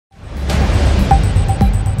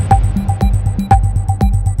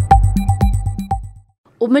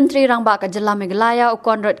Menteri Rangba ka jala Meghalaya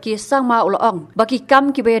ukonrot ki sangma ulong baki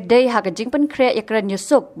kam ki be day ha ka jingpen Kyrwoh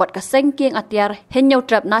īasuk bot ka sengking Atiar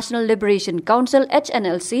Trap National Liberation Council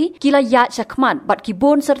HNLC kila ya chakman bot ki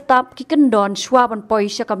bon serta ki kyndon shwaban poi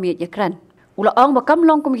shakamit yakran ulong bakam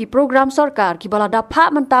long kum ki program sarkar ki balada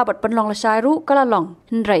pha manta bot penlong la shairu kala long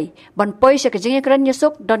hynrei ban poi shak jingīakren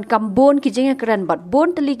īasuk don kam bon ki jingīakren bot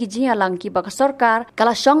bon teli ki jingalang ki bak sarkar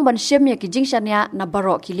kala shong ban shemya ki jingshania na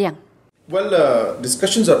barok ki liang. Well,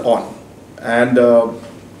 discussions are on, and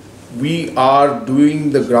we are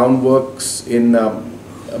doing the groundworks in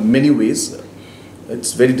many ways.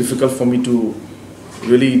 It's very difficult for me to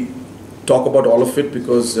really talk about all of it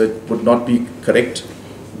because it would not be correct.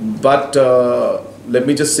 But let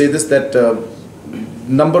me just say this, that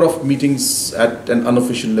number of meetings at an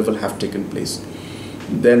unofficial level have taken place.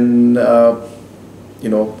 Then,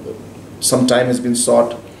 some time has been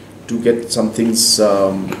sought to get some things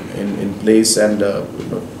in place and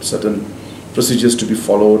certain procedures to be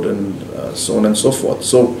followed and so on and so forth.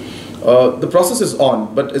 So the process is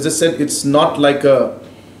on, but as I said, it's not like a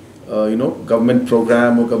government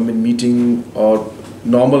program or government meeting or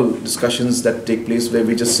normal discussions that take place where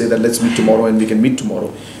we just say that let's meet tomorrow and we can meet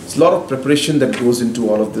tomorrow. It's a lot of preparation that goes into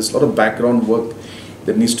all of this, a lot of background work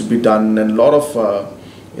that needs to be done, and a lot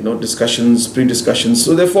of discussions, pre-discussions.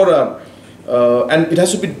 So therefore, and it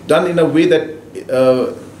has to be done in a way that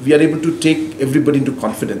we are able to take everybody into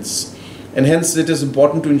confidence, and hence it is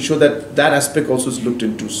important to ensure that that aspect also is looked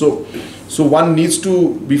into. So one needs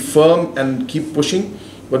to be firm and keep pushing,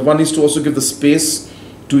 but one needs to also give the space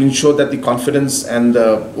to ensure that the confidence and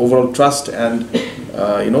the overall trust and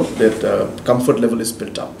that comfort level is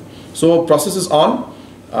built up. So process is on.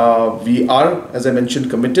 We are, as I mentioned,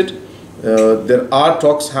 committed. There are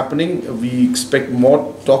talks happening. We expect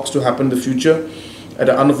more talks to happen in the future at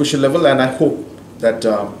an unofficial level, and I hope that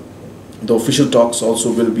the official talks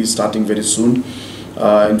also will be starting very soon.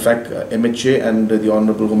 In fact, MHA and the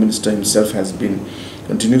Honorable Home Minister himself has been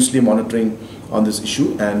continuously monitoring on this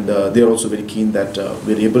issue, and they are also very keen that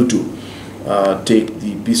we're able to take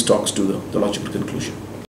the peace talks to the logical conclusion.